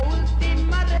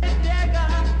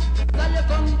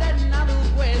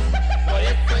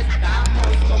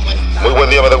Muy buen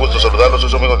día, me da gusto saludarlos. Soy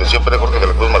su amigo de siempre,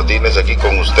 JORGEDELACRUZ Martínez, aquí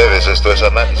con ustedes. Esto es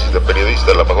Análisis de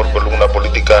Periodistas, la mejor columna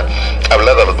política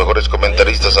hablada, los mejores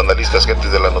comentaristas, analistas,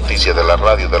 gentes de la noticia, de la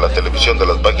radio, de la televisión, de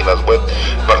las páginas web,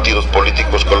 partidos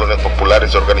políticos, colonias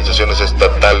populares, organizaciones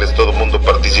estatales, todo el mundo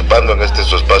participando en este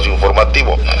su espacio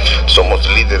informativo. Somos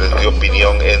líderes de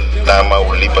opinión en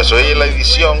Tamaulipas. Hoy en la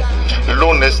edición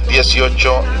lunes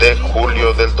 18 de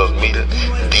julio del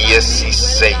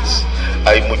 2016.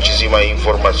 Hay muchísima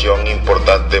información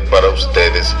importante para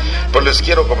ustedes. Pues les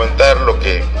quiero comentar lo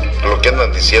que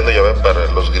andan diciendo, ya ven, para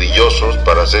los grillosos,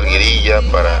 para hacer grilla,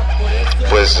 para,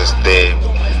 pues,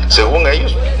 según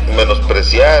ellos,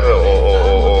 menospreciar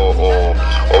o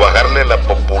bajarle la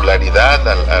popularidad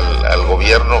al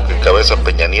gobierno que encabeza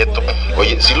Peña Nieto.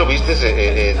 Oye, ¿sí lo viste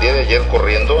el día de ayer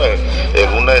corriendo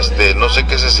en una, no sé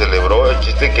qué se celebró, el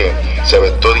chiste que se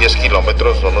aventó 10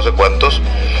 kilómetros o no sé cuántos,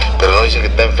 pero no dice que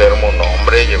está enfermo, no,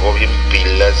 hombre, llegó bien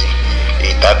pilas y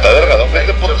está delgadón, es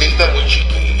deportista. Muy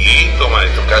chiquito,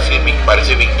 maestro, casi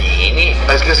parece bikini.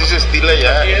 Es que así se estila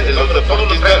ya, los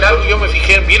deportistas. Yo me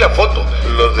fijé, vi la foto,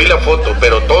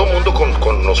 pero todo el mundo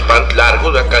con los pants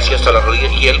largos, casi hasta la rodilla,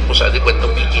 y él, pues, haz de cuenta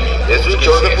un bikini. Es un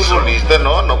show de futbolista,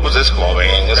 no, pues es joven,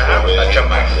 joven.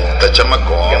 Está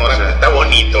chamacón, o sea, está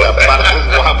bonito. Aparte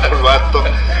es guapo el vato.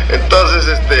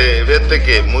 Entonces, fíjate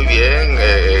que muy bien,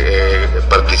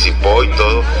 participó y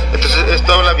todo. Entonces,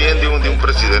 esto habla bien de un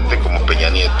presidente como Peña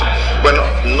Nieto. Bueno,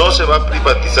 no se va a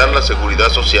privatizar la seguridad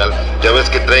social. Ya ves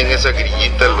que traen esa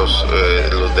grillita los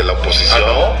de la oposición. ¿Ah,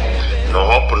 no?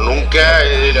 No, pues nunca,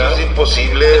 eso es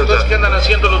imposible. Entonces, ¿qué andan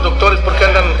haciendo los doctores? ¿Por qué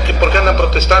andan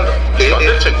protestando? ¿Son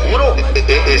del seguro?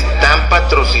 Están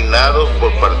patrocinados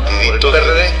por partiditos ¿Por el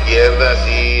PRD? de izquierda,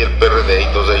 sí, el PRD y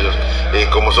todos ellos.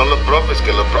 Como son los profes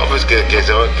que les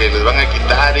van a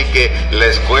quitar y que la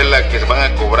escuela que se van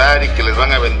a cobrar y que les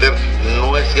van a vender.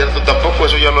 No es cierto tampoco,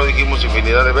 eso ya lo dijimos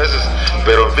infinidad de veces.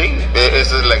 Pero en fin,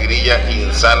 esa es la grilla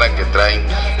insana que traen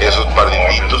esos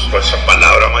partiditos. Pues esa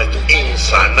palabra, maestro,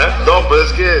 insana. No, pues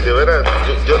es que de veras,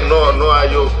 yo no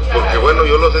hallo, porque bueno,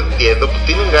 yo los entiendo, pues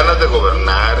tienen ganas de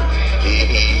gobernar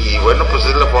y bueno, pues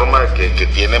es la forma que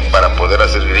tienen para poder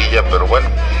hacer grilla, pero bueno,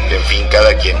 en fin,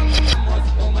 cada quien.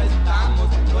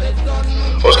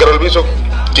 ALVIZO,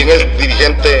 quien es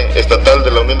dirigente estatal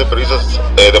de la Unión de Periodistas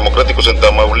Democráticos en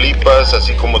Tamaulipas,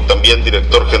 así como también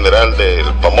director general del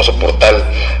famoso portal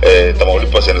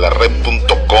Tamaulipas en la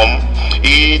red.com,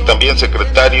 y también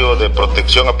secretario de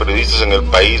Protección a Periodistas en el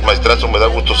país. Maestrazo, me da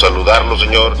gusto saludarlo,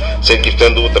 señor. Sé que usted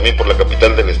anduvo también por la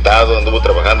capital del estado, anduvo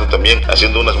trabajando también,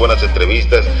 haciendo unas buenas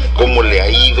entrevistas. ¿Cómo le ha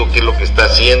ido? ¿Qué es lo que está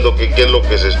haciendo? ¿Qué es lo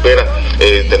que se espera?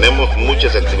 Tenemos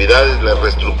muchas actividades, la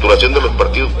reestructuración de los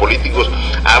partidos políticos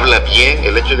habla bien,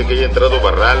 el hecho de que haya entrado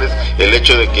Barrales, el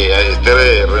hecho de que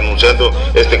esté renunciando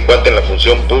este cuate en la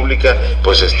función pública,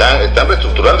 pues están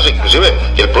reestructurándose, inclusive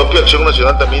el propio Acción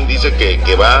Nacional también dice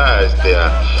que va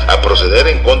a proceder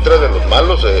en contra de los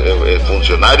malos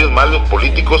funcionarios, malos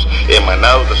políticos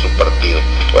emanados de su partido.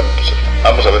 Bueno, pues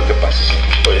vamos a ver qué pasa.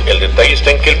 Pues el detalle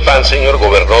está en que el PAN, señor,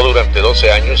 gobernó durante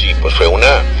 12 años y pues fue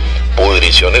una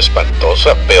pudrición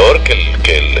espantosa, peor que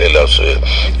los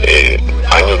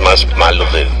años más malos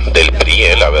del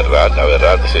PRI, la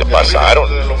verdad, se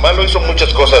pasaron. De lo malo hizo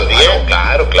muchas cosas bien.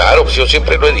 Claro, pues yo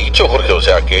siempre lo he dicho, Jorge, o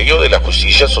sea, aquello de la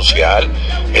justicia social,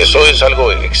 eso es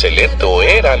algo excelente, o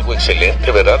era algo excelente,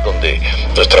 ¿verdad? Donde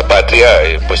nuestra patria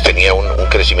pues tenía un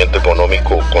crecimiento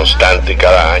económico constante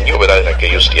cada año, ¿verdad? En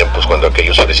aquellos tiempos, cuando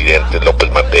aquellos presidentes, López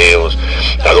Mateos,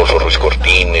 Adolfo Ruiz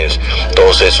Cortines,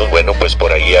 todos esos, bueno, pues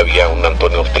por ahí había un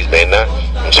Antonio Ortiz Mena,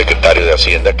 un secretario de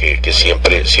Hacienda que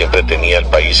siempre tenía el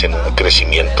país en un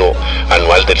crecimiento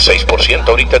anual del 6%.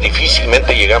 Ahorita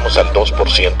difícilmente llegamos al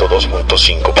 2%,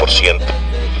 2.5%.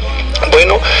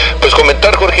 Bueno, pues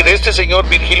comentar, Jorge, de este señor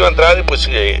Virgilio Andrade, pues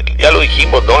ya lo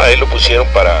dijimos, ¿no? A él lo pusieron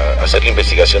para hacer la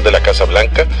investigación de la Casa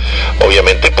Blanca.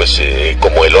 Obviamente, pues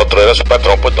como el otro era su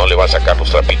patrón, pues no le va a sacar los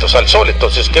trapitos al sol.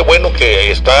 Entonces, qué bueno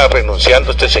que está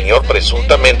renunciando este señor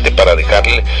presuntamente para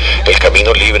dejarle el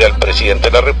camino libre al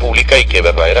presidente de la República y que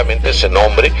verdaderamente se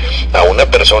nombre a una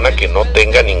persona que no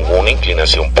tenga ninguna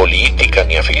inclinación política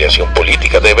ni afiliación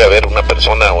política. Debe haber una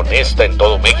persona honesta en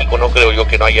todo México. No creo yo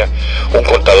que no haya un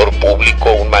contador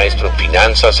público, un maestro en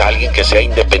finanzas, alguien que sea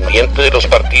independiente de los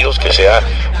partidos, que sea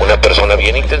una persona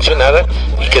bien intencionada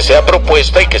y que sea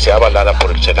propuesta y que sea avalada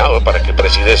por el Senado para que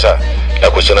preside la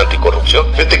cuestión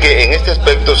anticorrupción. Fíjate que en este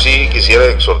aspecto sí quisiera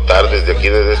exhortar desde aquí,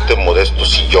 desde este modesto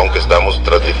sillón que estamos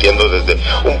transmitiendo desde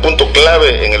un punto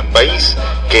clave en el país,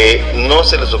 que no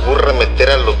se les ocurra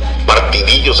meter a los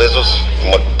partidillos esos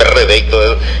como el PRD y todo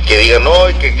eso, que digan no,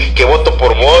 que voto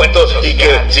por voto y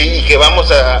que sí, y que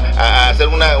vamos a hacer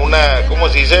una ¿cómo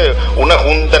se dice? Una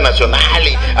junta nacional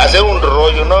y hacer un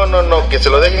rollo. No, que se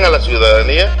lo dejen a la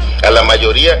ciudadanía, a la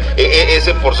mayoría,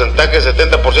 ese porcentaje,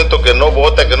 70% que no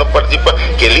vota, que no participa,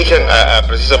 que elijan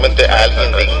precisamente a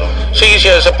alguien digno. Sí,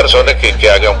 a esa persona que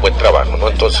haga un buen trabajo, ¿no?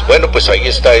 Entonces, bueno, pues ahí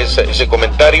está ese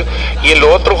comentario. Y en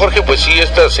lo otro, Jorge, pues sí,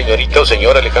 esta señorita o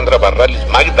señora Alejandra Barrales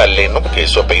Magdaleno, que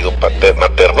es su apellido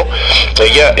materno,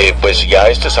 ella, pues ya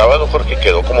este sábado, Jorge,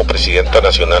 quedó como presidenta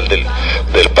nacional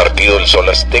del partido del Sol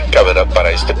Azteca, ¿verdad? Para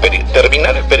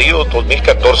terminar el periodo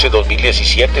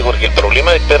 2014-2017, Jorge. El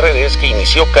problema del PRD es que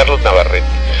inició Carlos Navarrete,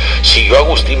 siguió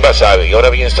Agustín Basabe, y ahora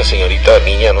viene esta señorita,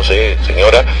 niña, no sé,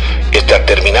 señora, a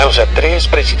terminar, o sea, 3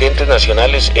 presidentes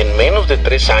nacionales en menos de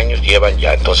 3 años llevan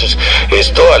ya. Entonces,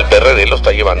 esto al PRD lo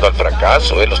está llevando al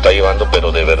fracaso, lo está llevando,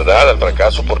 pero de verdad al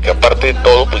fracaso, porque aparte de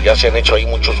todo, pues ya se han hecho ahí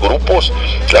muchos grupos,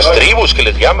 las tribus que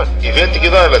les llaman. Y fíjate que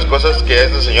una de las cosas que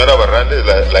esta señora Barrales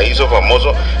la hizo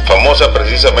famosa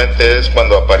precisamente es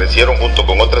cuando aparecieron junto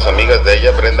con otras amigas de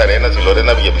ella, Brenda Arenas y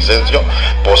Lorena Villavicencio,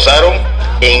 posaron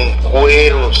en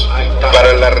cueros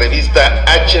para la revista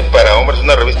H para hombres,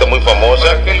 una revista muy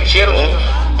famosa. ¿Qué le hicieron?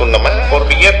 Pues nada más por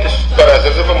billetes, para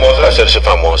hacerse famosas. Para hacerse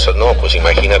famosas, no, pues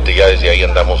imagínate, ya desde ahí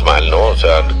andamos mal, ¿no? O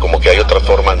sea, como que hay otras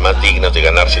formas más dignas de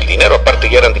ganarse el dinero. Aparte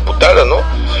ya eran diputadas, ¿no?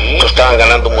 Sí. Pues estaban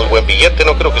ganando muy buen billete,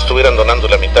 no creo que estuvieran donando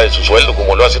la mitad de su sueldo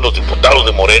como lo hacen los diputados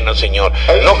de Morena, señor.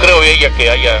 No creo ella que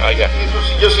haya.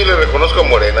 Yo sí le reconozco a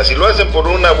Morena, si lo hacen por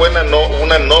una buena,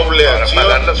 una noble acción,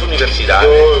 para las universidades.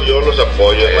 Yo los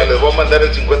apoyo, además les voy a mandar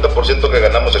el 50% que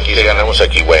ganamos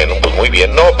aquí. Bueno, pues muy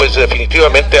bien. No, pues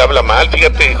definitivamente habla mal,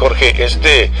 fíjate, Jorge,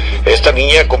 esta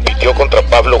niña compitió contra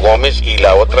Pablo Gómez y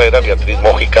la otra era Beatriz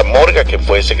Mójica Morga, que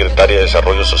fue secretaria de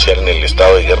Desarrollo Social en el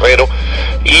estado de Guerrero,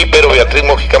 pero Beatriz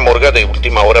Mójica Morga de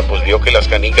última hora pues vio que las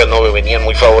canicas no venían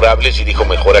muy favorables y dijo,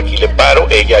 mejor aquí le paro.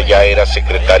 Ella ya era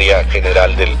secretaria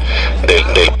general del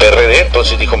PRD,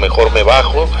 entonces dijo, mejor me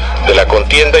bajo de la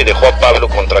contienda, y dejó a Pablo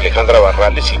contra Alejandra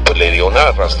Barrales y pues le dio una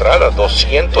arrastrada,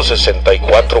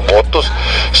 264 votos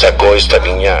sacó esta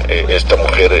niña, esta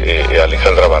mujer,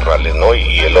 Alejandra Barrales, ¿no?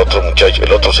 Y el otro muchacho,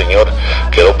 el otro señor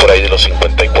quedó por ahí de los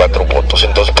 54 votos.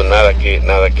 Entonces pues nada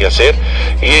que hacer,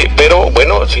 pero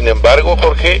bueno, sin embargo,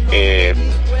 Jorge,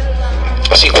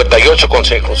 58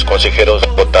 consejeros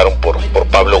votaron por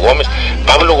Pablo Gómez.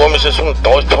 Pablo Gómez es un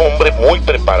hombre muy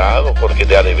preparado, porque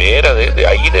de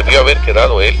ahí debió haber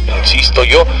quedado él, insisto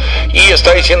yo. Y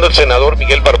está diciendo el senador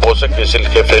Miguel Barbosa, que es el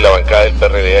jefe de la bancada del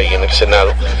PRD ahí en el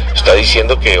Senado, está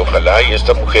diciendo que ojalá y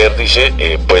esta mujer dice,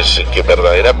 pues que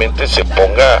verdaderamente se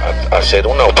ponga a hacer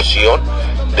una opción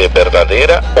de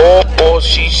verdadera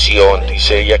oposición,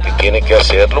 dice ella que tiene que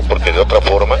hacerlo, porque de otra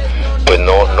forma pues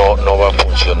no va a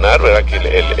funcionar, ¿verdad? Que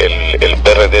el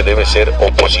PRD debe ser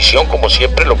oposición, como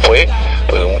siempre lo fue,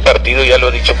 pues un partido, ya lo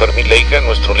ha dicho FERMIN LEIJA,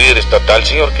 nuestro líder estatal,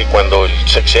 señor, que cuando el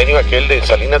sexenio aquel de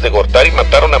Salinas de Gortari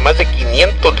mataron a más de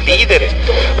 500 líderes,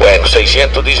 bueno,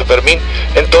 600 dice FERMIN.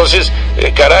 Entonces,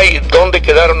 caray, ¿dónde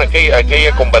quedaron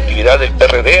aquella combatividad del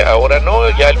PRD? Ahora no,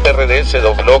 ya el PRD se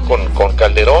dobló con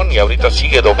Calderón y ahorita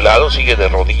sigue doblado, sigue de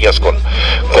rodillas con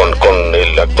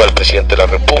el actual presidente de la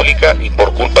República, y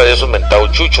por culpa de esos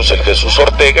mentados chuchos, el Jesús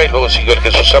Ortega y luego siguió el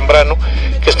Jesús Zambrano,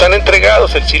 que están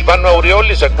entregados, el Silvano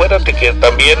Aureoles, acuérdate que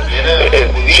también,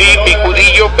 sí,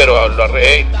 picudillo, pero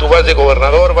tú vas de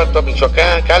gobernador, vas a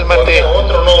Michoacán, cálmate.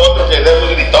 Otro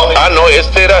que gritó. No,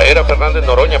 este era Fernández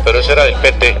Noroña, pero ese era del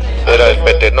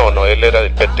PT, no, él era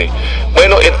del PT.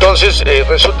 Bueno, entonces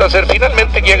resulta ser,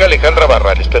 finalmente llega Alejandra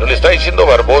Barrales, pero le está diciendo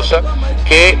Barbosa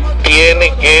que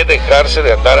tiene que dejarse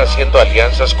de andar haciendo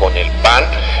alianzas con el PAN,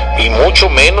 y mucho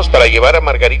menos para llevar a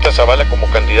Margarita Zavala como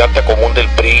candidata común del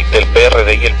PRI, del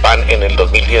PRD y el PAN en el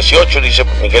 2018, dice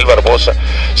Miguel Barbosa.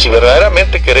 Si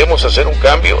verdaderamente queremos hacer un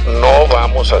cambio, no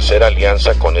vamos a hacer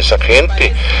alianza con esa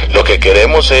gente. Lo que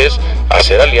queremos es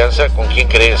hacer alianza con quién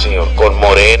cree, señor, con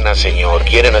Morena, señor.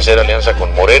 Quieren hacer alianza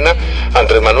con Morena.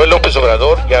 Andrés Manuel López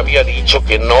Obrador ya había dicho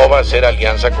que no va a hacer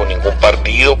alianza con ningún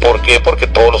partido. ¿Por qué? Porque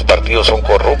todos los partidos son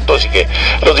corruptos y que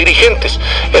los dirigentes.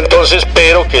 Entonces,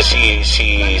 pero que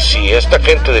si esta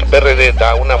gente del PRD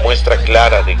da una muestra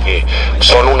clara de que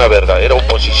son una verdadera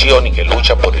oposición y que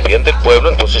luchan por el bien del pueblo,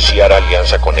 entonces sí hará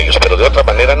alianza con ellos, pero de otra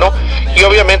manera no. Y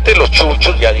obviamente los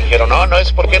chuchos ya dijeron, no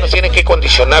es porque nos tienen que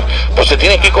condicionar. Pues se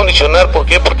tienen que condicionar, ¿por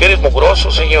qué? Porque eres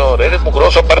mugroso, señor, eres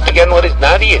mugroso, aparte ya no eres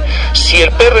nadie. Si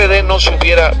el PRD no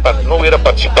hubiera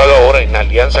participado ahora en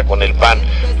alianza con el PAN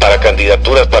para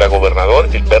candidaturas para gobernador,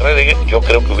 el PRD yo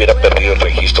creo que hubiera perdido el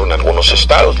registro en algunos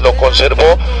estados. Lo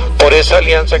conservó por esa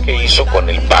alianza que hizo con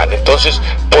el PAN. van. Entonces,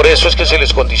 por eso es que se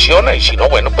les condiciona, y si no,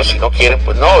 bueno, pues si no quieren,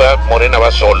 pues no, ¿verdad? Morena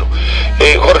va solo.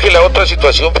 Jorge, la otra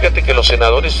situación, fíjate que los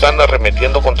senadores están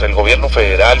arremetiendo contra el gobierno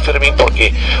federal, Fermín,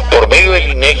 porque por medio del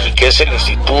INEGI, que es el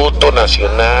Instituto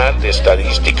Nacional de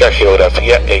Estadística,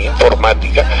 Geografía e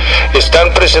Informática,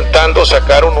 están presentando,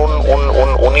 sacaron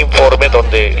un informe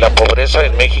donde la pobreza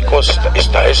en México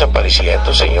está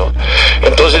desapareciendo, señor.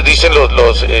 Entonces dicen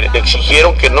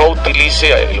exigieron que no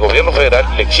utilice el gobierno federal,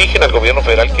 le exigen al gobierno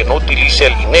federal que no utilice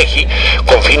al INEGI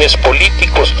con fines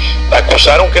políticos.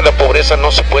 Acusaron que la pobreza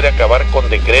no se puede acabar con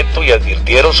decreto y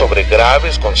advirtieron sobre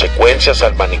graves consecuencias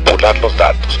al manipular los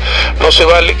datos. No se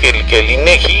vale que el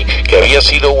INEGI, que había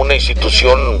sido una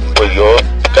institución, pues yo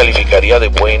calificaría de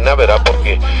buena, ¿verdad?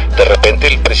 Porque de repente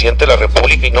el presidente de la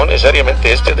República, y no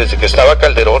necesariamente desde que estaba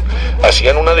Calderón,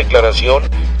 hacían una declaración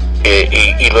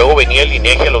y luego venía el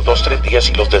INEGI a los 2-3 días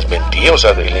y los desmentía. O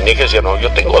sea, el INEGI decía, no, yo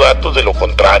tengo datos de lo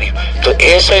contrario.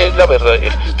 Entonces, esa es la verdad.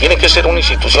 Tiene que ser una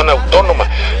institución autónoma,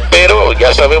 pero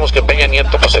ya sabemos que Peña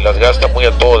Nieto pues se las gasta muy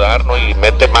a todo dar, ¿no? Y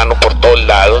mete mano por todos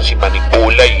lados y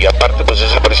manipula, y aparte pues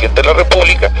es el presidente de la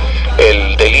República.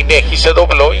 El del INEGI se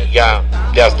dobló y ya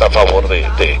está a favor de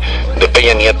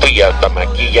Peña Nieto, y ya hasta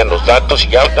maquillan los datos, y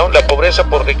ya no, la pobreza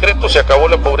por decreto, se acabó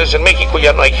la pobreza en México,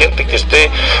 ya no hay gente que esté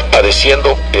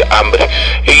padeciendo hambre.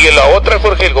 Y en la otra,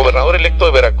 Jorge, el gobernador electo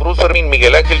de Veracruz, Fermín,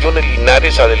 Miguel Ángel Yunes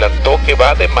Linares, adelantó que va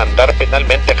a demandar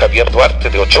penalmente a Javier Duarte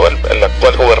de Ochoa, el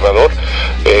actual gobernador,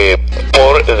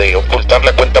 por ocultar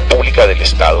la cuenta pública del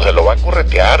Estado. O sea, lo va a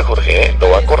corretear, Jorge,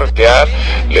 lo va a corretear,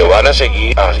 le van a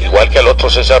seguir, igual que al otro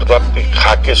César Duarte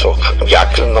Jaques, o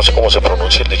Jaques, no sé cómo se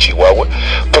pronuncia, el de Chihuahua,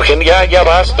 porque ya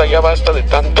basta de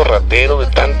tanto ratero, de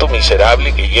tanto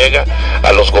miserable que llega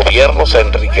a los gobiernos a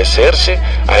enriquecerse,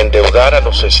 a endeudar a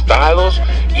los estados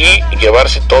y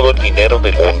llevarse todo el dinero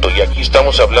del mundo. Y aquí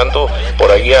estamos hablando,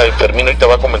 por ahí Fermín ahorita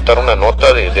va a comentar una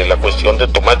nota de la cuestión de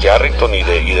Tomás Yarrington y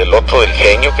del otro, del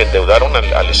genio, que endeudaron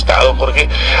al estado, Jorge.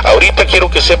 Ahorita quiero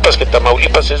que sepas que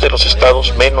Tamaulipas es de los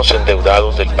estados menos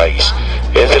endeudados del país,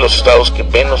 es de los estados que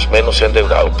menos se ha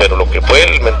endeudado, pero lo que fue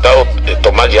el mentado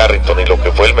Tomás Yarrington y lo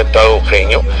que fue el mentado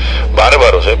genio,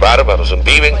 bárbaros,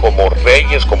 viven como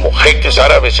reyes, como jeques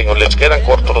árabes, señor, les quedan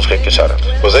cortos los jeques árabes.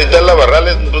 Pues ahí está la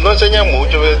Barrales, pues no enseña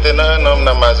mucho, no,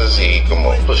 nada más así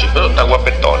como... Pues sí, pero está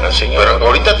guapetona, señor. Pero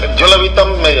ahorita yo la vi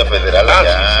tan media federal,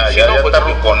 ya pues, está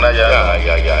rucona, ya.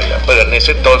 Pero en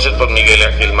ese entonces, pues Miguel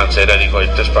Ángel Mancera dijo,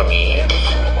 esto es para mí.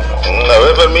 A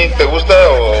ver, Fermín, ¿te gusta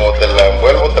o te la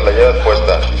envuelvo o te la llevas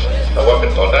puesta? Está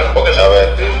guapetona, a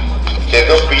ver,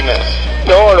 ¿qué opinas?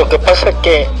 No, lo que pasa es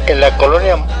que en la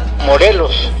colonia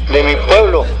Morelos, de mi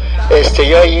pueblo,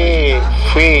 yo allí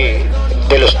fui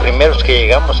de los primeros que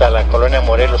llegamos a la colonia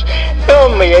Morelos. No,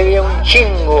 me había un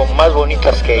chingo más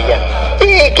bonitas que ella.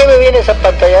 ¿Y qué me vienes a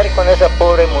pantallar con esa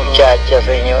pobre muchacha,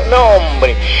 señor? No,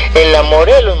 hombre, en la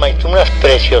Morelos, maestro, unas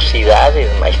preciosidades,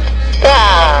 maestro.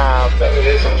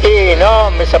 Sí,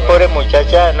 no, esa pobre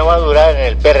muchacha no va a durar en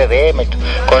el PRD, maestro,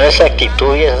 con esa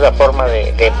actitud y esa forma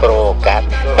de provocar.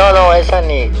 No, esa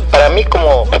ni, para mí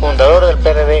como fundador del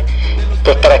PRD,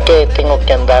 pues para qué tengo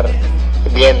que andar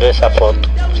viendo esa foto.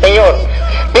 Señor,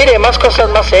 mire, más cosas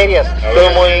más serias,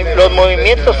 los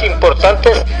movimientos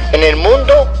importantes en el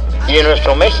mundo y en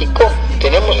nuestro México,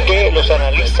 tenemos que, los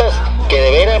analistas que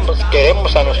de veras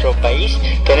queremos a nuestro país,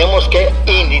 tenemos que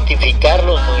identificar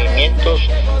los movimientos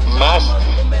más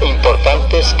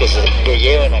importantes que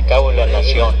llevan a cabo en la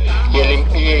nación.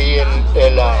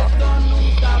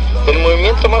 El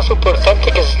movimiento más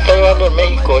importante que se está llevando en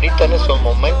México ahorita en estos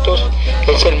momentos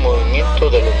es el movimiento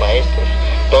de los maestros,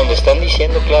 donde están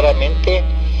diciendo claramente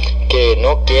que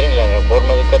no quieren la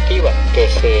reforma educativa, que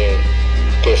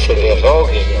se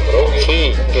derrogue,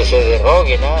 sí, que se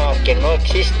derrogue, nada, que no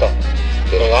exista,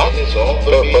 ¿verdad?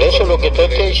 Pero por eso lo que estoy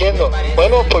diciendo,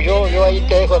 bueno, pues yo ahí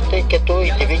te dejo a ti que tú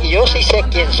identifiques, yo sí sé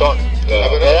quién son,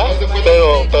 ¿verdad?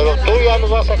 Pero tú ya los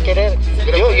vas a querer,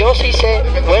 yo sí sé,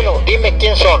 bueno, dime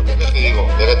quién son. Te digo,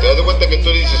 te das cuenta que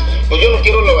tú dices, pues yo no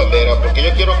quiero la bandera, porque yo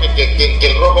quiero que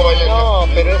el rojo vaya. No,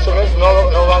 pero eso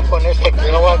no va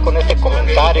con este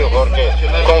comentario, Jorge,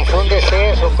 confundes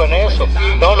eso con eso.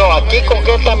 No, aquí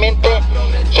concretamente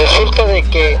resulta de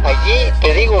que allí,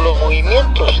 te digo, los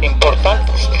movimientos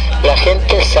importantes, la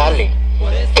gente sale,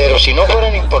 pero si no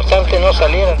fueran importantes no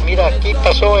salieran. Mira, aquí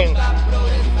pasó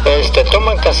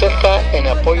toman caseta en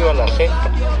apoyo a la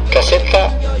CENTA,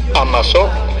 caseta Amazon,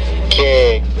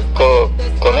 que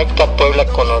conecta Puebla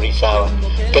con Orizaba,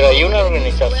 pero hay una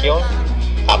organización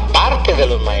aparte de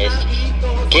los maestros.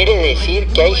 Quiere decir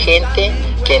que hay gente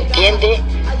que entiende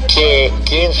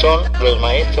quién son los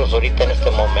maestros ahorita en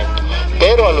este momento,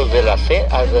 pero a los de la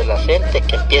CENTE,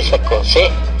 que empieza con C,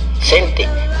 CENTE,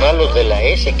 no a los de la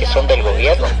S, que son del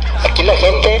gobierno. Aquí la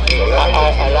gente,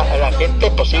 a la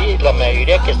gente, pues sí, la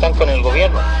mayoría que están con el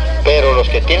gobierno, pero los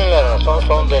que tienen la razón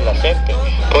son de la CENTE.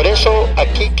 Por eso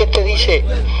aquí, ¿qué te dice?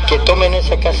 Que tomen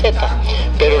esa caseta,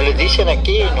 pero les dicen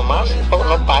aquí nomás,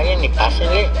 no paguen ni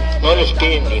pásenle, no les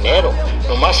piden dinero,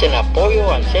 nomás en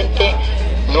apoyo al CENTE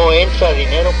no entra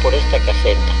dinero por esta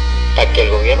caseta, para que el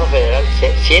gobierno federal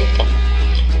se sienta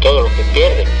todo lo que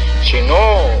pierde. Si no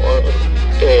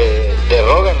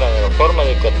derogan la reforma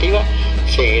educativa,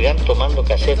 seguirán tomando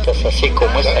casetas así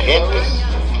como esta gente.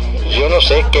 Yo no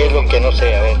sé qué es lo que no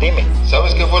sé, a ver, dime.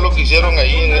 ¿Sabes qué fue lo que hicieron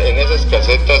ahí en esas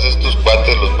casetas estos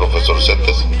cuates, los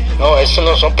profesorcetes? No, estos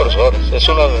no son profesores, es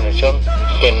una organización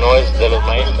que no es de los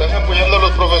maestros. Están apoyando a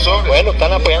los profesores. Bueno,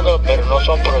 están apoyando, pero no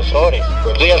son profesores.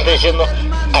 Tú ya estás diciendo,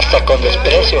 hasta con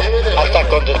desprecio,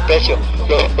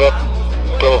 los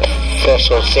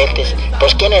profesorcetes.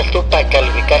 Pues ¿quién es tú para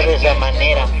calificar de esa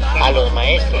manera a los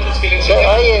maestros?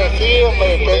 Oye, sí,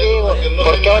 hombre, te digo,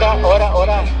 porque ahora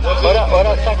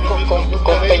están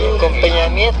con Peña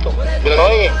Nieto.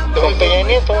 Oye, con Peña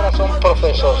Nieto ahora son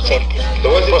profesorcetes.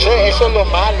 Pues eso es lo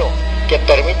malo, que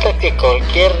permita que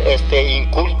cualquier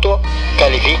inculto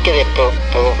califique de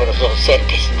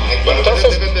profesorcetes.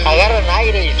 Entonces agarran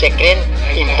aire y se creen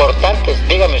importantes.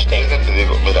 Dígame usted. Te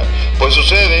digo, mira, pues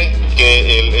sucede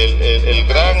que el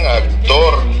gran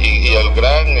actor y el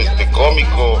gran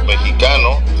cómico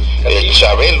mexicano,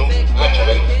 Chabelo,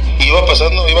 iba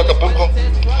a Acapulco.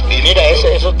 Y mira, eso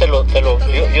yo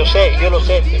lo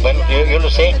sé, bueno, yo lo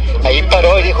sé. Ahí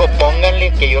paró y dijo,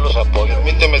 pónganle que yo los apoyo.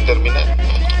 Permíteme terminar.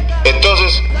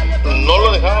 Entonces, no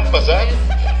lo dejaban pasar,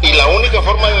 y la única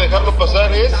forma de dejarlo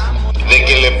pasar es de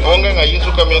que le pongan ahí en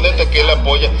su camioneta que él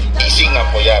apoya, y sin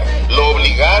apoyar. Lo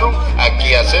obligaron a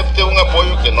que acepte un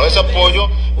apoyo que no es apoyo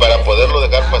para poderlo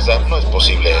dejar pasar. No es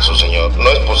posible eso, señor,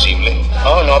 no es posible.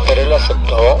 No, pero él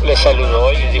aceptó, le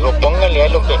saludó y le dijo, pónganle a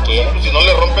lo que quieran. Si no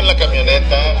le rompen la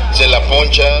camioneta, se la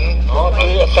ponchan. No, tú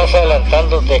ya estás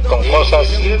adelantándote con cosas.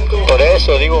 Por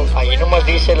eso digo, allí nomás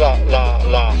dice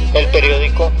el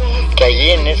periódico que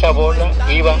allí en esa bola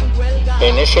iba,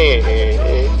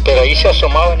 pero ahí se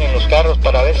asomaban en los carros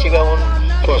para ver si iba un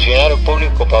funcionario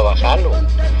público para bajarlo.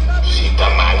 Sí, está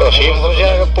mal. Pues sí, un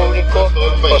funcionario público,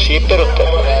 pues sí,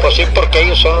 porque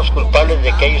ellos son los culpables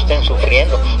de que ellos estén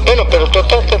sufriendo. Bueno, pero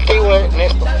total te digo en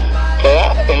esto,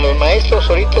 ¿verdad? En los maestros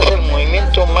ahorita es el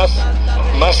movimiento más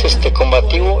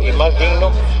combativo y más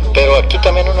digno, pero aquí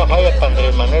también una falla para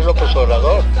Andrés Manuel López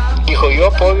Obrador. Dijo, yo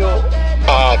apoyo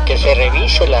a que se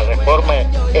revise la reforma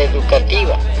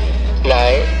educativa,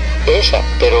 esa,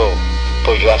 pero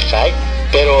pues yo hasta ahí.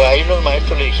 Pero ahí los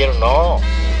maestros le dijeron, no,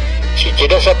 si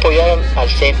quieres apoyar al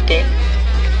CENTE,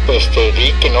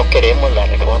 di que no queremos la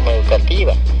reforma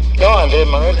educativa. No, Andrés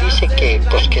Manuel dice que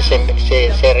pues que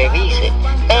se revise.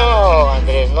 No,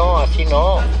 Andrés, no, así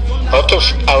no.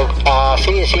 Nosotros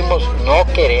así decimos, no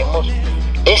queremos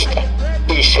esta,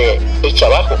 y se echa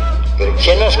abajo.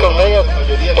 Llenas con medias,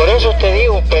 por eso te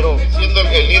digo, pero... Siendo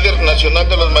el líder nacional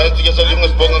de los maestros, ya salió un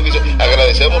eslogan, dice,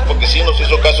 agradecemos porque sí nos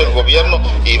hizo caso el gobierno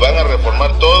y van a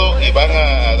reformar todo y van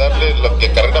a darle la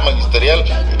carrera magisterial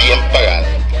bien pagada.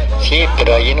 Sí,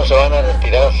 pero allí no se van a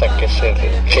retirar hasta que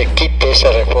se quite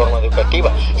esa reforma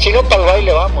educativa. Si no, para el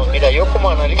baile vamos. Mira, yo como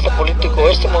analista político,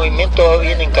 este movimiento va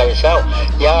bien encabezado.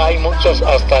 Ya hay muchas,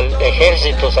 hasta el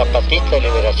Ejército Zapatista de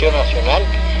Liberación Nacional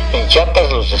en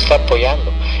Chiapas los está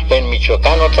apoyando. En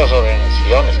Michoacán otras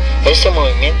organizaciones. Este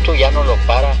movimiento ya no lo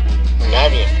para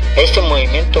nadie. Este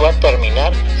movimiento va a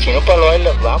terminar. Si no, para el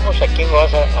baile vamos. ¿A quién lo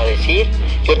vas a decir?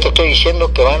 Yo te estoy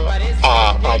diciendo que van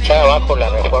a echar abajo la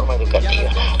reforma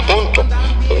educativa. Punto.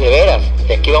 De veras,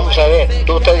 de aquí vamos a ver.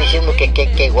 Tú estás diciendo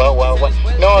que guau.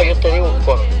 No, yo te digo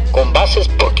con bases,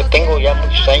 porque tengo ya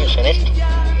muchos años en esto,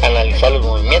 analizar los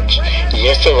movimientos, y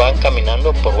estos van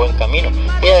caminando por buen camino.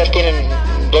 Mira, tienen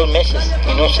 2 meses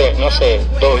y no se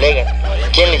doblegan.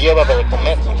 ¿Quién les lleva para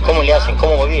comer? ¿Cómo le hacen?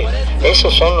 ¿Cómo viven?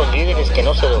 Esos son los líderes que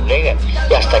no se doblegan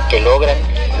y hasta que logran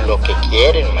lo que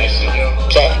quieren, maestro.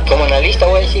 O sea, como analista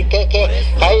voy a decir que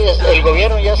el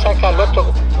gobierno ya saca al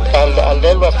otro, al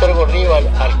del Bastergo Río,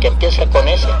 al que empieza con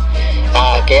ese,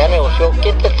 que ya negoció.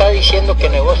 ¿Quién te está diciendo que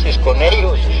negocies con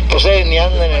ellos? Pues ellos ni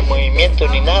andan en el movimiento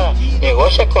ni nada.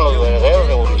 Negocia con los verdaderos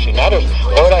revolucionarios.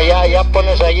 Ahora ya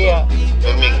pones allí a...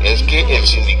 Es que el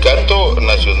Sindicato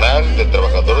Nacional de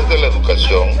Trabajadores de la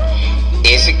Educación,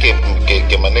 ese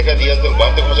que maneja Díaz del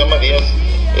Guante, ¿cómo se llama Díaz?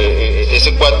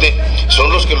 Ese cuate,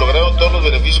 son los que lograron todos los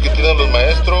beneficios que tienen los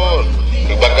maestros,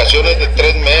 vacaciones de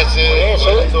 3 meses.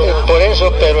 Por eso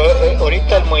eso, pero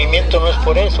ahorita el movimiento no es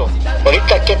por eso.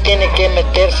 Ahorita ¿qué tiene que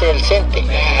meterse el CENTE?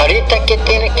 Ahorita ¿qué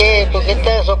tiene que, porque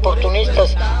están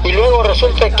oportunistas? Y luego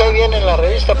resulta que ahí viene en la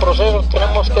revista Proceso,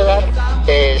 tenemos que dar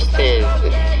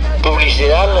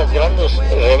publicidad a las grandes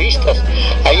revistas.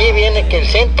 Allí viene que el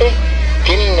CENTE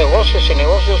tiene negocios y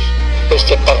negocios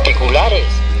particulares,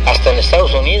 hasta en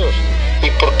Estados Unidos. ¿Y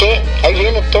por qué? Ahí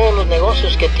vienen todos los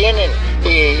negocios que tienen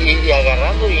y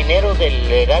agarrando dinero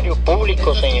del erario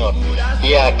público, señor.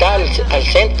 Y acá al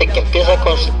CENTE, que empieza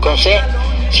con C,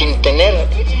 sin tener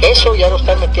eso, ya lo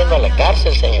están metiendo a la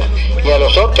cárcel, señor. Y a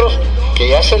los otros, que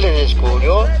ya se les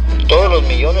descubrió todos los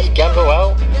millones que han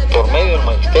robado por medio del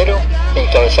magisterio,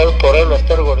 encabezados por él,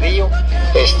 Esther Gordillo,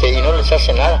 y no les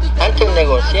hace nada. Antes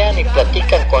negocian y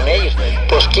platican con ellos.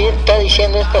 Pues ¿quién está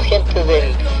diciendo esta gente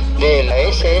de la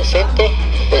CENTE?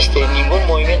 Ningún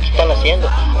movimiento están haciendo.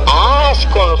 Es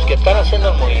con los que están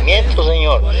haciendo el movimiento,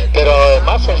 señor. Pero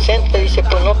además el CENTE dice,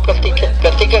 pues no,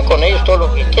 platica con ellos todo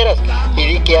lo que quieras y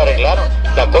di que arreglaron.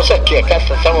 La cosa es que acá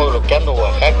estamos bloqueando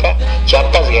Oaxaca,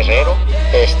 Chiapas, Guerrero,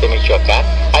 Michoacán.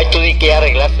 Ahí tú di que ya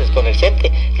arreglaste con el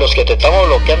CENTE. Los que te estamos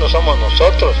bloqueando somos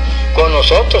nosotros. Con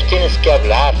nosotros tienes que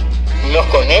hablar, no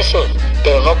con esos.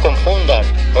 Pero no confundan,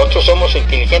 nosotros somos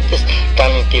inteligentes,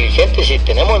 tan inteligentes y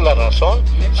tenemos la razón,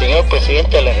 señor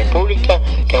presidente de la República,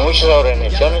 que muchas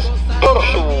organizaciones por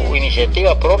su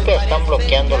iniciativa propia están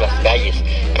bloqueando las calles,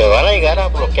 pero van a llegar a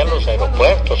bloquear los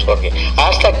aeropuertos, Jorge,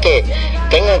 hasta que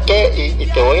tengan que, y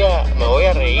me voy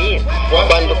a reír,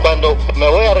 cuando me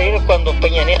voy a reír cuando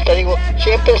Peña Nieto digo,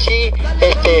 siempre sí,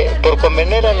 por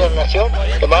convener a la nación,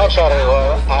 vamos a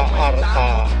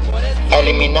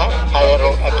eliminar,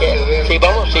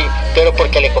 sí, pero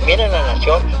porque le conviene a la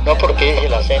nación, no porque dice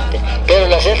la CENTE. Pero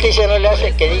la CENTE dice, no le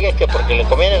hace que diga que porque le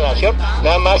conviene a la nación,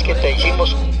 nada más que te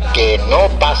decimos que no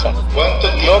pasa.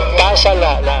 No pasa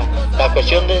la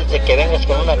cuestión de que vengas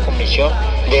con una comisión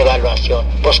de evaluación.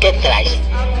 Pues, ¿qué traes?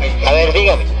 A ver,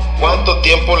 dígame. ¿Cuánto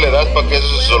tiempo le das para que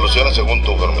eso se solucione según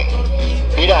tú, Fermín?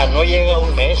 Mira, no llega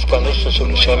un mes cuando esto se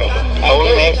solucione. A un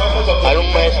mes.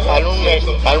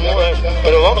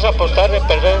 Pero vamos a apostar de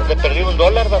perder $1,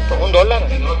 vato,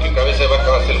 $1. No, que cabeza va a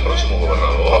acabar el próximo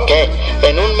gobernador. Ok,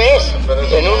 en un mes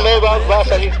va a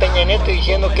salir Peña Nieto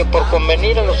diciendo que por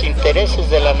convenir a los intereses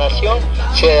de la nación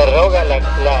se derroga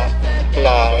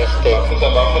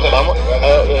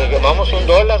vamos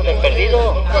 $1 de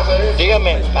perdido.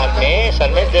 Dígame, al mes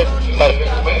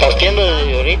partiendo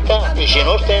desde ahorita, y si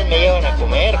no ustedes me llevan a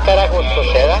comer, carajo, esto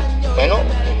se da. Bueno,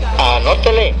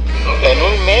 anótele, en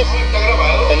un mes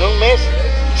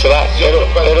se va,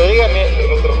 pero dígame,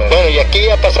 bueno, y aquí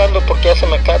ya pasando porque ya se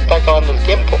me está acabando el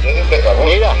tiempo.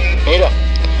 Mira,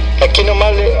 aquí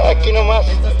nomás,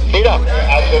 mira,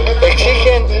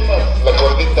 exigen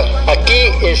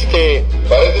aquí,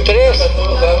 tres,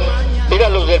 mira,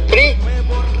 los del PRI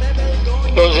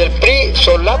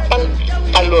solapan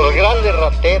a los grandes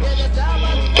rateros.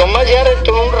 Tomás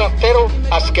Yarreto, un ratero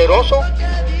asqueroso,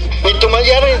 y Tomás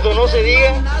Yarreto, no se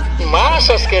diga, más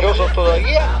asqueroso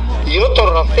todavía, y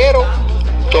otro ratero,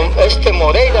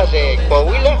 Moreira de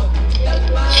Coahuila,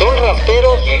 son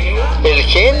rateros, el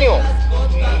genio,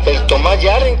 el Tomás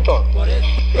Yarrington,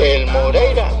 el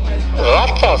Moreira,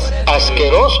 ratas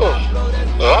asquerosos,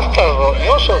 ratas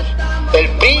roñosos. El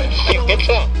PRI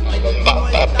empieza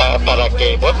para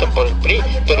que voten por el PRI,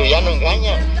 pero ya no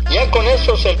engaña. Ya con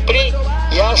esos el PRI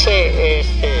ya se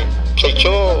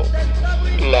echó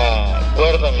la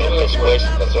cuerda en el pescuezo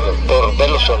por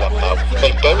verlos solapados.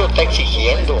 El pueblo está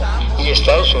exigiendo y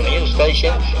Estados Unidos está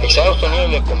diciendo, Estados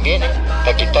Unidos le conviene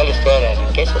a quitarles todas las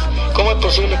riquezas. ¿Cómo es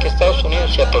posible que Estados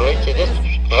Unidos se aproveche de estos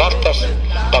ratas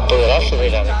para apoderarse de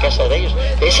la riqueza de ellos?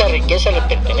 Esa riqueza le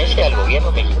pertenece al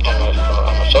gobierno mexicano,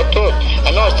 a nosotros.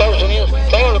 No, a Estados Unidos,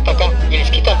 tráiganlo para acá, y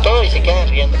les quitan todo y se quedan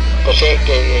riendo. Pues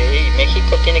que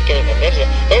México tiene que defenderse.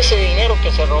 Ese dinero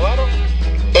que se robaron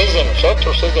es de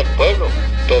nosotros, es del pueblo.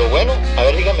 Pero bueno, a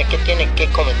ver, dígame qué tiene que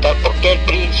comentar, por qué el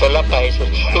PRI solapa eso.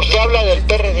 Usted habla del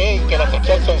PRD y que la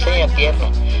muchacha enseña pierna,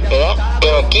 ¿verdad?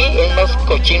 Pero aquí es más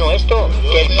cochino esto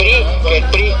que el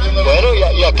PRI. Bueno, y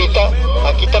aquí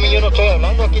también yo no estoy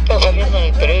hablando, aquí está saliendo en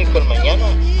el periódico El Mañana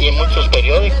y en muchos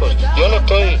periódicos. Yo no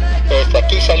estoy,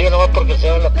 aquí salió nomás porque se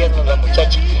ve la pierna la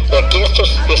muchacha. Y aquí estos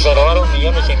que se robaron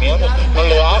millones y millones, no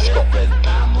le da asco.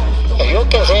 Yo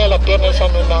que enseña la pierna, esa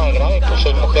no es nada grave, pues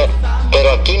es mujer.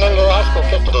 Pero aquí no le da asco.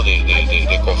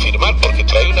 De confirmar, porque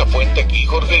trae una fuente aquí,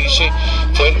 Jorge, dice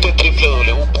fuente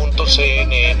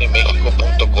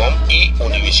www.cnnmexico.com y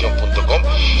univision.com,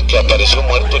 que apareció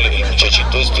muerto el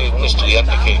muchachito un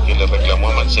estudiante que le reclamó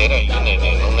a Mancera y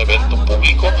en un evento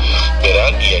público,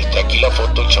 ¿verdad? Y está aquí la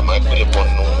foto del chamaco y le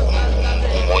ponen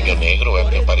un moño negro,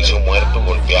 que apareció muerto,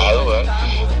 golpeado, ¿verdad?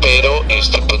 Pero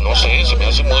pues no sé, se me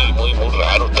hace muy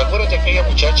raro. ¿Te acuerdas de aquella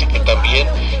muchacha que también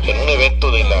en un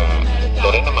evento de la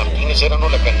Lorena Martínez era, no,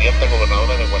 la candidata a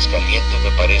gobernadora de Aguascalientes,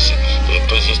 me parece?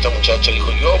 Entonces esta muchacha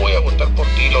dijo, yo voy a votar por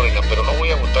ti, Lorena, pero no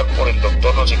voy a votar por el doctor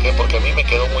no sé qué, porque a mí me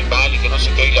quedó muy mal y que no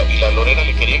sé qué, y la Lorena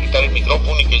le quería quitar el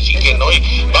micrófono y que sí, que no,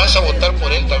 y vas a votar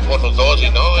por él, por los dos, y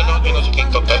no, que no sé qué,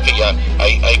 total, que ya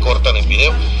ahí cortan el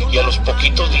video, y a los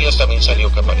poquitos días también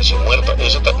salió que apareció muerta.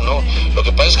 Eso no, lo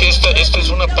que pasa es que esta es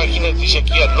una página, dice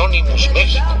aquí Anonymous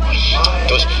México,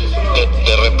 entonces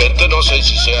de repente no sé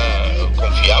si sea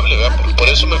confiable, ¿verdad? Por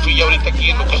eso me fui ya ahorita aquí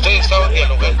en lo que ustedes estaban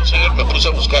dialogando, señor, me puse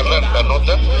a buscar la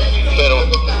nota, pero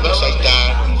pues ahí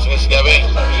está, entonces, ya ven,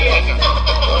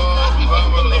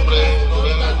 Vámonos, hombre.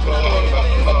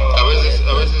 A veces en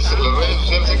las redes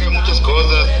sociales sacan muchas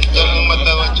cosas. Ya han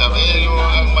matado a Chabelo,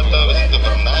 han matado a Vicente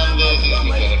Fernández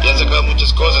y han sacado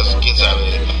muchas cosas, quién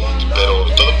sabe, pero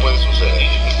todo puede suceder.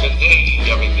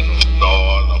 ya ven que no.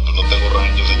 No, pues no tengo